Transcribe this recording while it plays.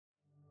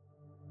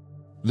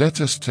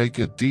Let us take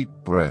a deep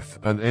breath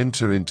and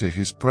enter into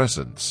His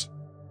presence.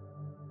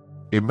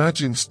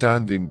 Imagine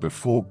standing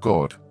before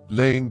God,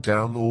 laying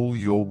down all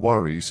your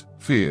worries,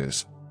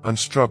 fears, and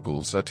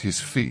struggles at His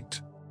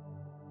feet.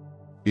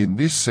 In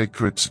this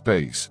sacred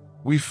space,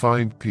 we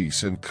find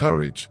peace and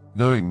courage,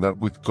 knowing that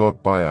with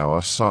God by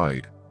our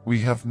side, we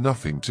have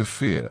nothing to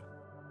fear.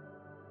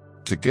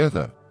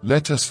 Together,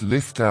 let us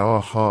lift our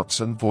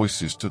hearts and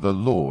voices to the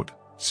Lord,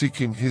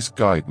 seeking His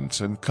guidance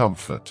and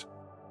comfort.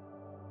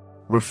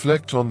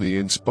 Reflect on the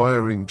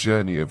inspiring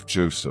journey of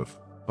Joseph,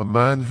 a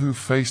man who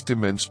faced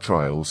immense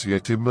trials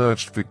yet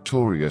emerged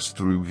victorious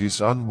through his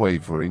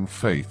unwavering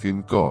faith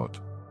in God.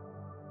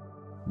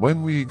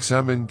 When we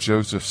examine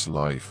Joseph's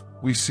life,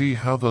 we see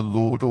how the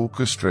Lord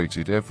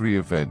orchestrated every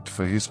event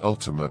for His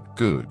ultimate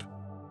good.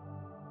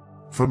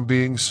 From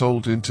being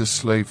sold into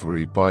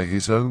slavery by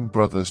his own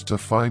brothers to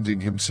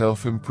finding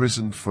himself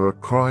imprisoned for a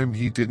crime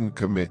he didn't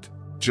commit,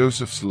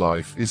 Joseph's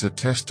life is a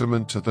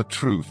testament to the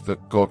truth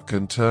that God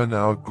can turn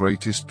our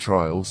greatest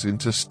trials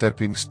into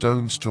stepping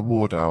stones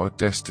toward our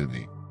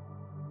destiny.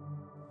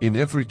 In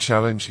every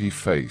challenge he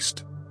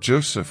faced,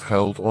 Joseph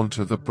held on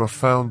to the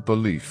profound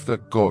belief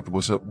that God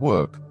was at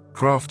work,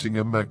 crafting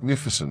a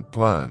magnificent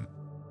plan.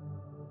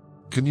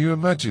 Can you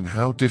imagine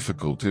how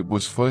difficult it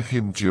was for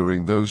him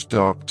during those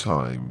dark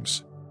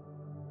times?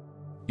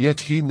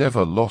 Yet he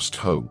never lost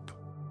hope.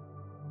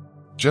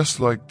 Just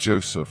like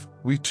Joseph,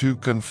 we too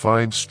can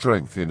find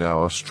strength in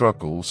our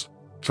struggles,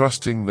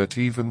 trusting that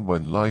even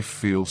when life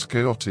feels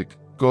chaotic,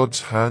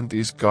 God's hand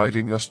is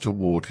guiding us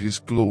toward His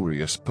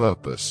glorious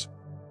purpose.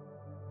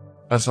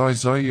 As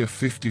Isaiah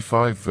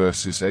 55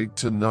 verses 8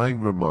 to 9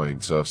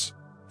 reminds us,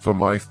 "For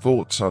my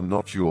thoughts are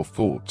not your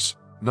thoughts,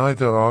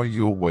 neither are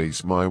your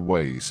ways my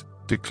ways,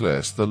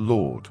 declares the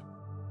Lord.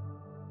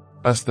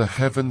 As the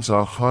heavens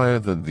are higher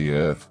than the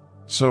earth,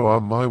 so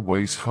are my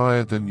ways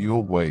higher than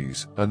your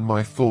ways, and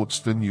my thoughts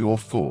than your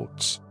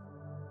thoughts."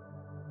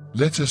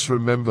 Let us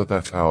remember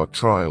that our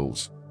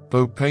trials,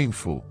 though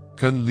painful,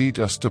 can lead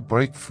us to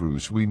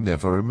breakthroughs we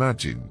never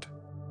imagined.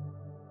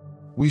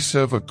 We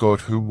serve a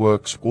God who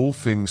works all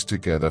things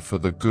together for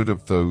the good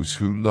of those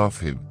who love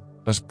Him,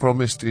 as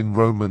promised in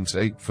Romans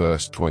 8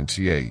 verse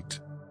 28.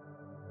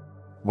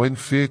 When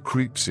fear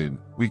creeps in,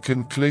 we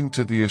can cling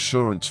to the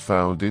assurance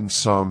found in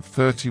Psalm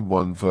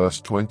 31 verse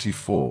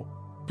 24,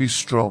 "Be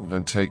strong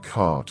and take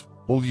heart,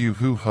 all you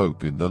who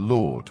hope in the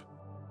Lord."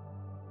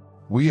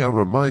 We are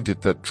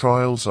reminded that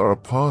trials are a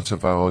part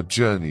of our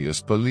journey as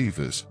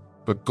believers,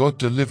 but God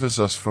delivers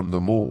us from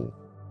them all.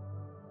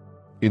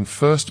 In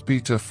 1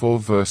 Peter 4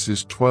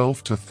 verses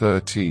 12 to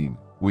 13,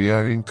 we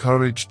are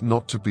encouraged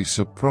not to be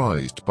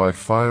surprised by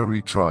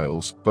fiery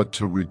trials, but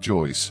to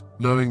rejoice,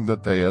 knowing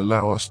that they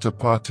allow us to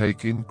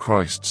partake in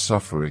Christ's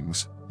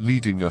sufferings,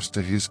 leading us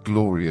to His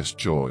glorious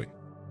joy.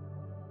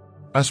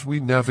 As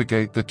we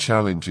navigate the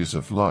challenges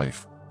of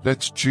life,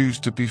 let's choose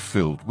to be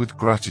filled with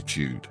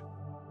gratitude.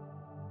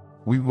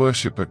 We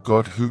worship a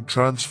God who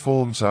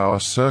transforms our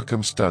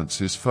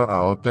circumstances for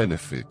our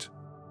benefit.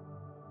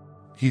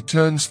 He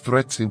turns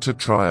threats into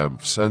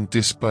triumphs and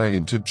despair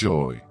into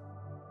joy.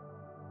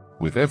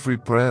 With every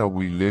prayer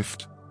we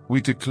lift, we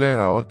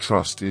declare our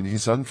trust in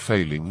His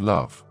unfailing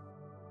love.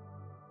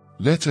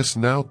 Let us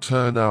now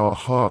turn our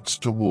hearts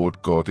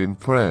toward God in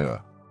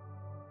prayer.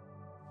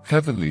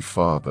 Heavenly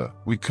Father,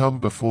 we come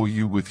before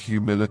You with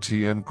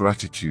humility and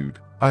gratitude,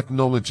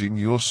 acknowledging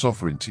Your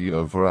sovereignty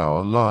over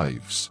our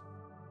lives.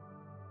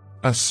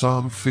 As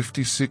Psalm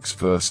 56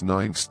 verse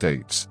 9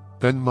 states,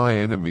 "Then my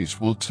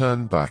enemies will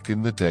turn back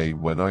in the day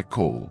when I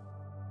call."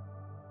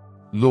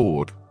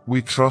 Lord,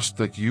 we trust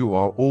that You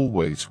are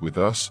always with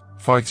us,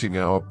 fighting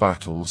our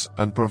battles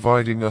and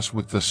providing us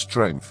with the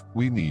strength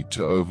we need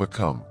to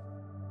overcome.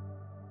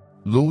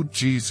 Lord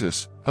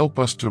Jesus, help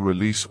us to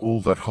release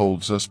all that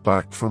holds us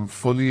back from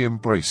fully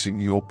embracing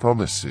Your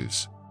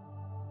promises.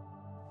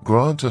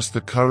 Grant us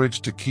the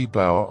courage to keep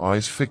our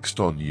eyes fixed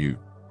on You,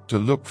 to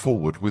look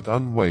forward with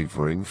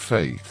unwavering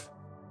faith.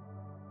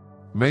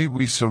 May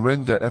we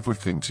surrender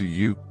everything to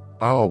You,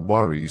 our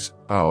worries,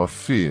 our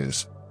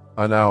fears,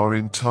 and our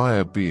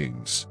entire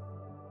beings.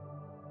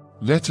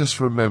 Let us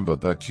remember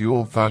that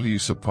Your value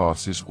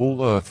surpasses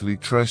all earthly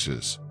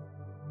treasures.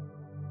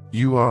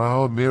 You are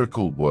our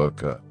miracle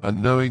worker,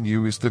 and knowing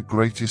You is the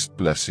greatest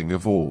blessing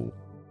of all.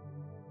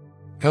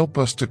 Help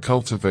us to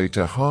cultivate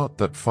a heart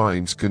that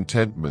finds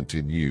contentment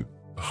in You,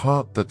 a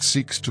heart that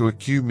seeks to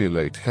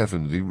accumulate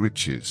heavenly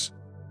riches.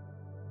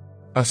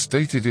 As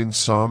stated in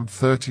Psalm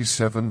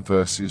 37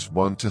 verses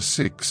 1 to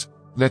 6,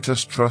 let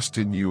us trust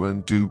in You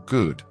and do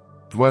good,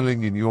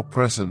 dwelling in Your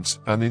presence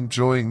and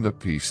enjoying the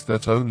peace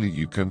that only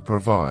You can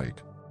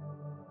provide.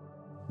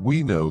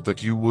 We know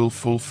that You will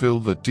fulfill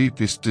the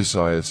deepest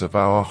desires of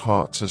our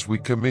hearts as we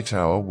commit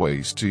our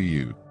ways to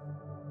You.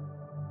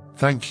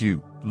 Thank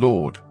You,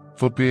 Lord,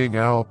 for being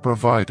our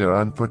provider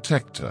and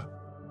protector.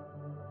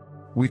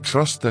 We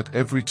trust that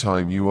every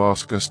time You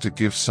ask us to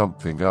give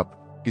something up,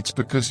 it's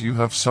because You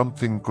have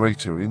something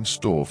greater in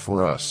store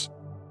for us.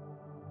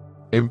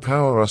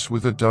 Empower us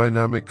with a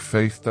dynamic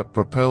faith that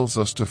propels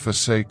us to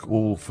forsake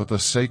all for the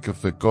sake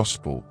of the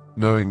gospel,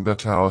 knowing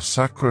that our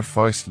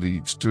sacrifice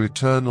leads to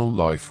eternal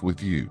life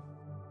with you.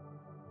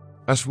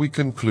 As we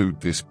conclude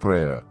this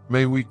prayer,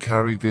 may we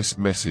carry this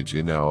message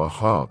in our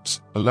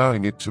hearts,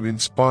 allowing it to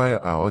inspire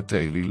our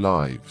daily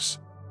lives.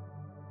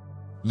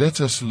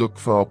 Let us look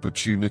for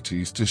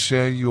opportunities to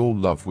share your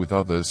love with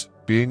others,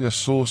 being a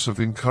source of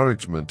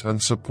encouragement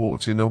and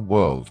support in a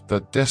world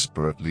that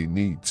desperately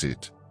needs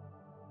it.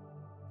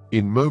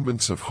 In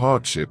moments of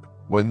hardship,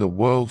 when the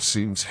world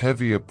seems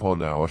heavy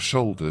upon our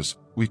shoulders,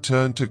 we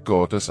turn to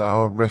God as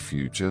our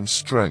refuge and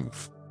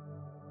strength.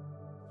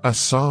 As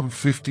Psalm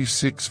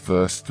 56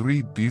 verse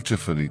 3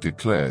 beautifully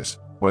declares,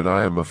 "When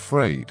I am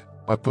afraid,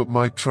 I put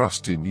my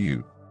trust in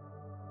you."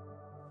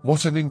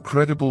 What an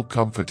incredible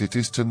comfort it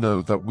is to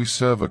know that we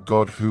serve a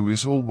God who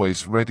is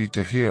always ready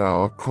to hear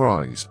our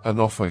cries and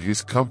offer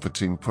his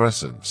comforting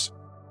presence.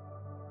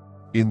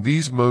 In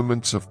these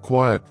moments of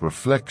quiet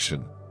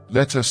reflection,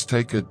 let us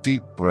take a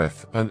deep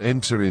breath and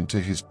enter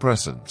into his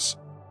presence.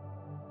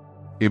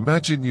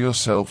 Imagine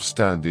yourself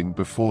standing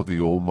before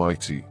the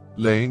Almighty,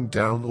 laying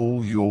down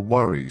all your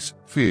worries,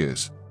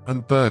 fears,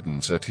 and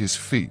burdens at his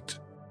feet.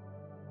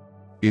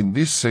 In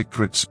this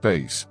sacred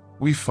space,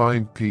 we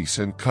find peace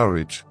and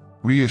courage,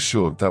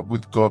 reassured that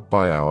with God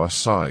by our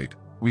side,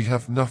 we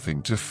have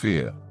nothing to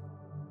fear.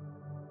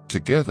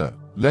 Together,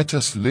 let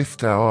us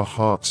lift our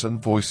hearts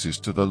and voices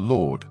to the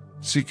Lord,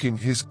 seeking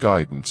his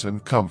guidance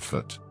and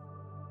comfort.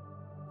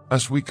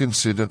 As we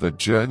consider the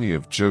journey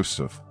of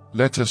Joseph,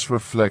 let us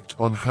reflect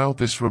on how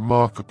this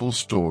remarkable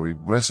story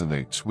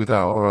resonates with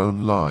our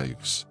own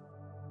lives.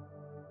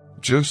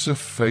 Joseph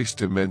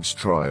faced immense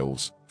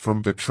trials,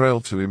 from betrayal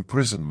to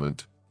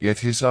imprisonment, yet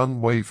his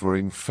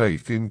unwavering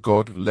faith in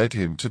God led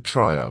him to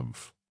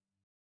triumph.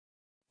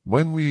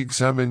 When we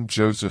examine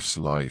Joseph's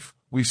life,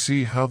 we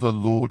see how the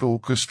Lord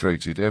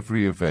orchestrated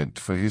every event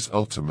for his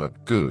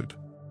ultimate good.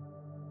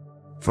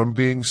 From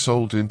being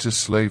sold into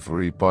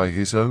slavery by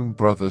his own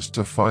brothers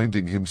to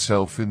finding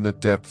himself in the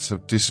depths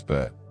of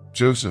despair,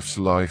 Joseph's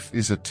life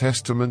is a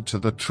testament to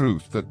the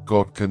truth that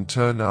God can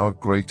turn our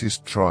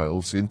greatest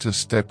trials into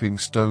stepping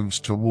stones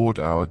toward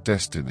our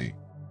destiny.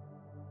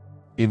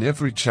 In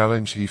every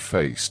challenge he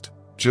faced,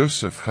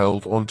 Joseph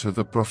held on to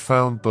the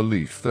profound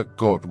belief that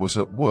God was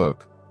at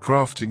work,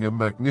 crafting a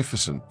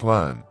magnificent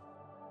plan.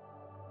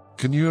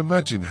 Can you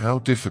imagine how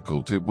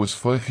difficult it was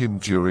for him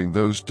during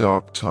those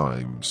dark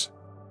times?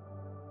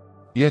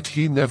 Yet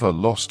he never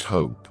lost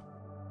hope.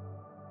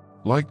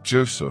 Like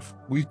Joseph,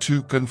 we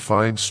too can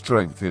find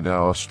strength in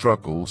our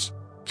struggles,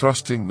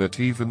 trusting that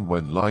even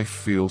when life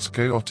feels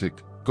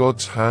chaotic,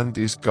 God's hand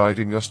is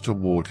guiding us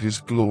toward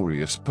his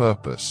glorious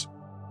purpose.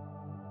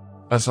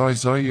 As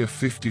Isaiah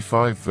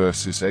 55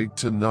 verses 8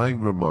 to 9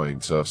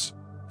 reminds us,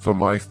 "For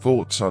my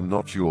thoughts are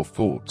not your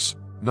thoughts,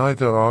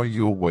 neither are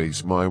your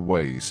ways my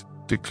ways,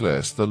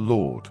 declares the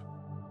Lord.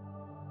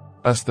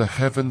 As the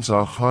heavens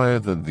are higher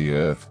than the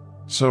earth,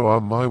 so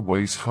are my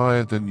ways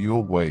higher than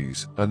your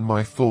ways, and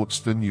my thoughts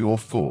than your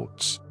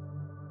thoughts."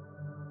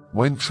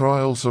 When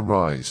trials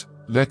arise,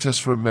 let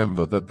us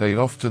remember that they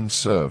often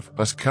serve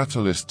as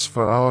catalysts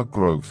for our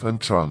growth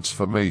and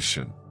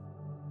transformation.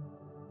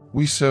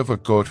 We serve a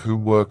God who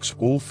works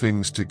all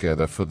things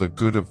together for the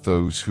good of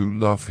those who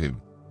love him,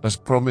 as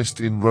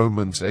promised in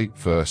Romans 8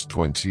 verse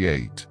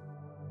 28.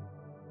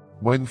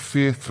 When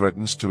fear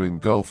threatens to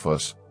engulf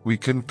us, we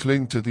can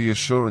cling to the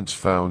assurance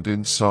found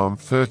in Psalm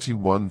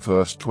 31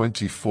 verse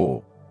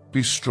 24,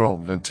 "Be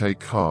strong and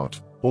take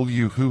heart, all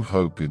you who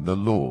hope in the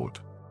Lord."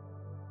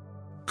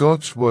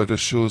 God's word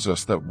assures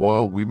us that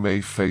while we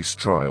may face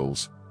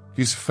trials,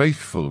 his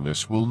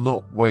faithfulness will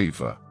not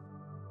waver.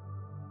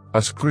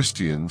 As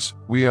Christians,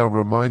 we are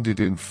reminded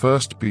in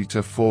 1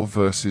 Peter 4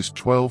 verses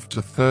 12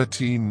 to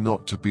 13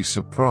 not to be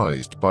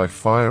surprised by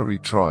fiery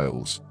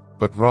trials,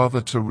 but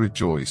rather to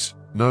rejoice,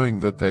 knowing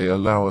that they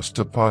allow us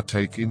to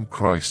partake in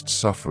Christ's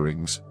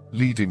sufferings,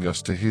 leading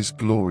us to his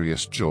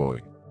glorious joy.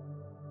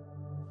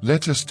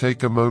 Let us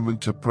take a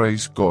moment to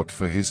praise God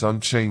for his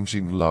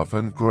unchanging love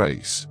and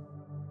grace.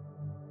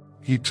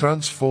 He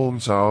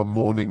transforms our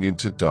mourning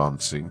into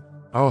dancing,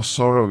 our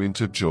sorrow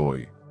into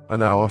joy,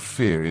 and our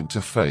fear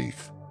into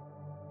faith.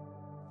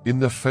 In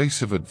the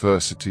face of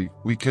adversity,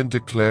 we can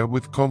declare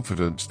with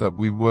confidence that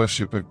we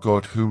worship a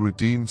God who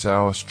redeems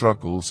our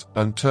struggles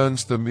and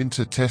turns them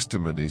into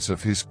testimonies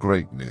of his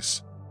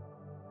greatness.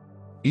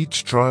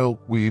 Each trial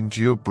we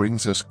endure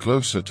brings us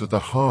closer to the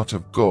heart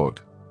of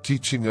God,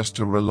 teaching us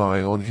to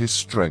rely on his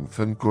strength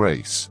and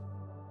grace.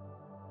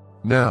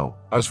 Now,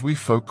 as we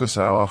focus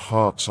our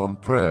hearts on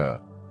prayer,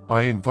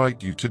 I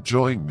invite you to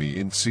join me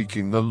in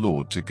seeking the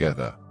Lord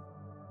together.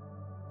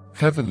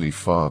 Heavenly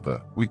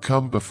Father, we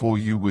come before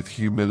you with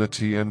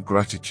humility and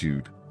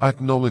gratitude,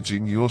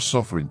 acknowledging your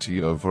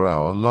sovereignty over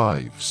our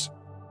lives.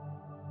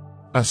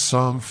 As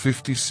Psalm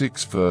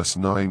 56 verse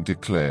 9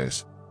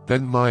 declares,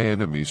 "Then my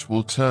enemies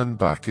will turn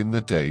back in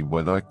the day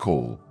when I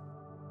call."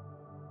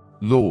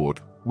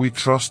 Lord, We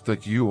trust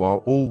that you are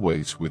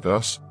always with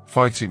us,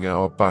 fighting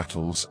our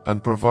battles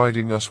and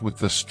providing us with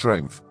the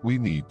strength we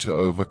need to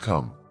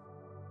overcome.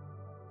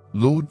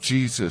 Lord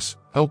Jesus,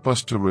 help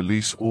us to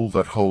release all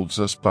that holds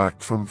us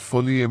back from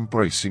fully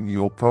embracing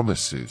your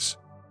promises.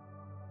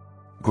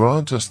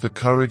 Grant us the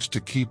courage to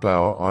keep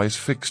our eyes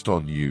fixed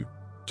on you,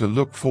 to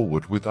look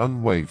forward with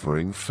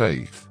unwavering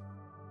faith.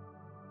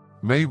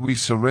 May we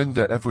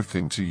surrender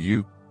everything to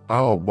you,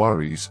 our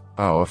worries,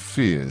 our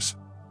fears,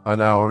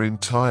 and our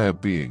entire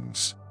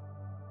beings.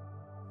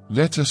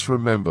 Let us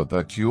remember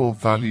that your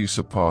value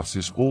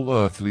surpasses all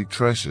earthly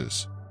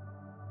treasures.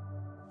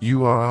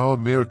 You are our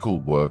miracle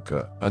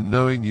worker, and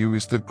knowing you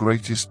is the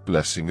greatest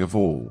blessing of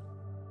all.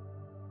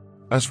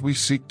 As we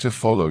seek to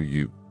follow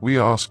you, we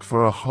ask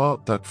for a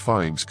heart that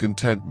finds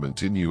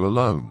contentment in you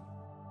alone.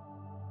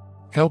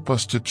 Help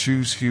us to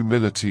choose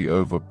humility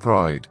over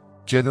pride,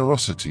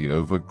 generosity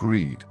over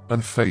greed,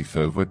 and faith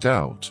over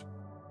doubt.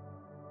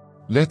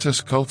 Let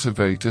us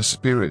cultivate a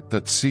spirit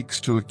that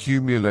seeks to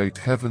accumulate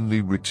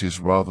heavenly riches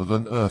rather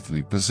than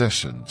earthly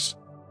possessions.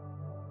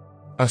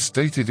 As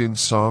stated in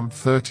Psalm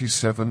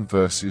 37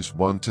 verses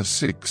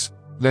 1-6,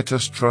 let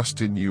us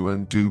trust in you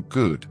and do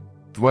good,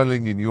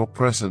 dwelling in your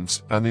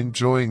presence and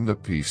enjoying the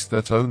peace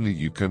that only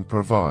you can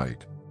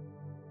provide.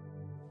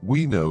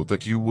 We know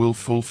that you will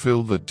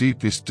fulfill the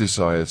deepest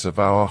desires of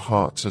our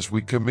hearts as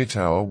we commit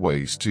our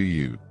ways to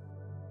you.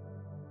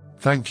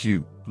 Thank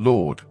you,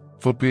 Lord,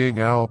 for being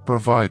our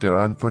provider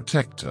and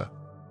protector.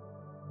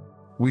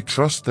 We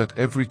trust that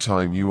every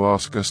time you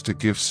ask us to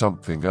give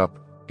something up,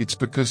 it's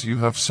because you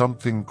have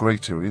something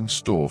greater in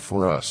store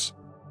for us.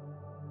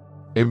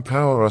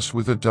 Empower us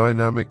with a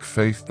dynamic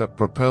faith that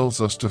propels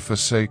us to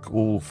forsake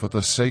all for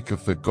the sake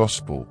of the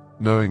gospel,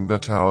 knowing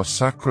that our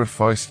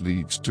sacrifice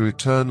leads to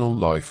eternal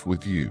life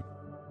with you.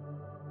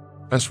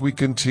 As we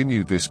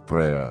continue this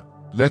prayer,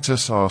 let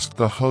us ask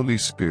the Holy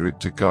Spirit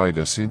to guide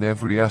us in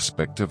every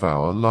aspect of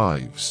our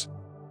lives.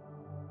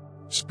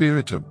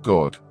 Spirit of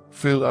God,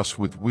 fill us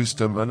with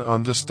wisdom and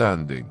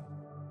understanding.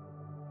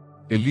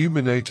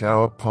 Illuminate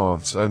our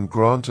paths and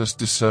grant us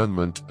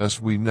discernment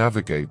as we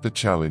navigate the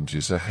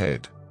challenges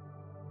ahead.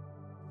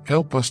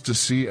 Help us to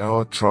see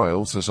our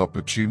trials as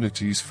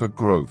opportunities for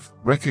growth,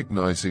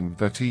 recognizing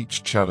that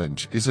each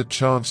challenge is a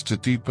chance to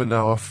deepen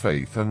our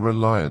faith and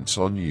reliance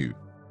on you.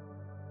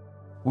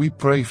 We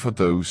pray for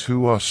those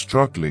who are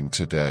struggling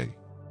today.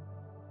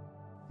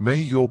 May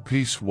your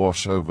peace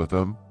wash over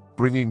them,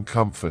 bringing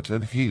comfort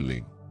and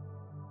healing.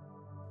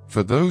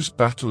 For those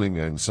battling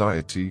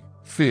anxiety,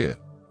 fear,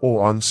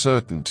 or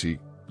uncertainty,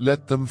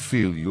 let them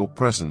feel your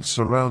presence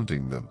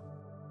surrounding them.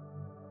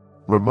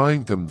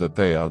 Remind them that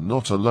they are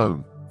not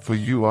alone, for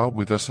you are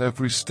with us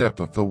every step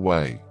of the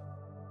way.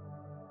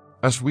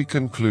 As we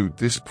conclude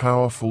this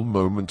powerful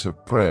moment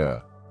of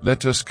prayer,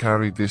 let us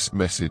carry this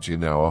message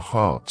in our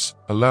hearts,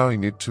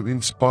 allowing it to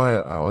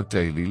inspire our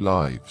daily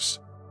lives.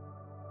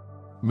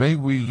 May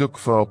we look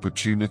for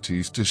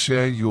opportunities to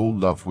share your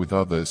love with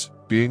others,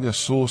 being a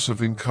source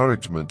of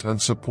encouragement and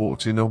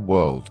support in a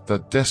world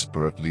that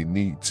desperately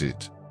needs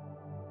it.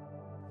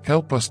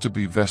 Help us to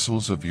be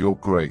vessels of your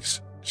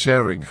grace,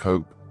 sharing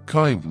hope,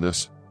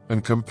 kindness,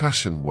 and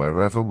compassion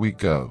wherever we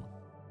go.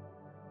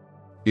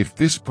 If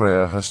this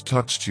prayer has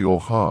touched your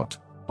heart,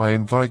 I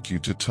invite you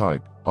to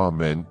type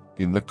Amen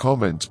in the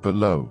comments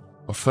below,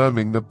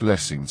 affirming the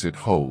blessings it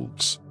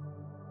holds.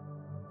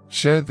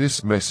 Share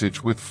this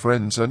message with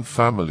friends and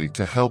family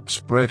to help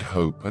spread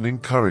hope and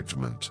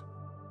encouragement.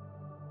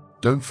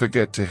 Don't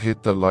forget to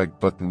hit the like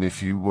button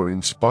if you were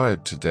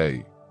inspired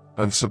today,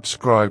 and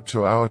subscribe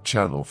to our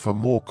channel for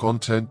more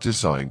content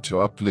designed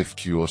to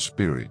uplift your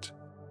spirit.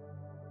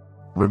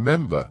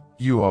 Remember,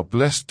 you are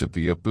blessed to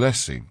be a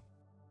blessing.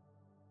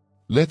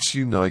 Let's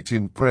unite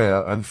in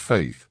prayer and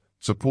faith,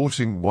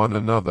 supporting one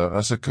another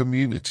as a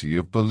community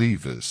of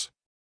believers.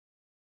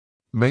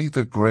 May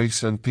the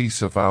grace and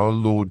peace of our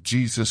Lord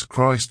Jesus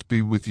Christ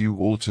be with you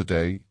all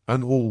today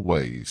and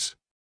always.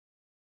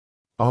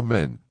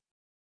 Amen.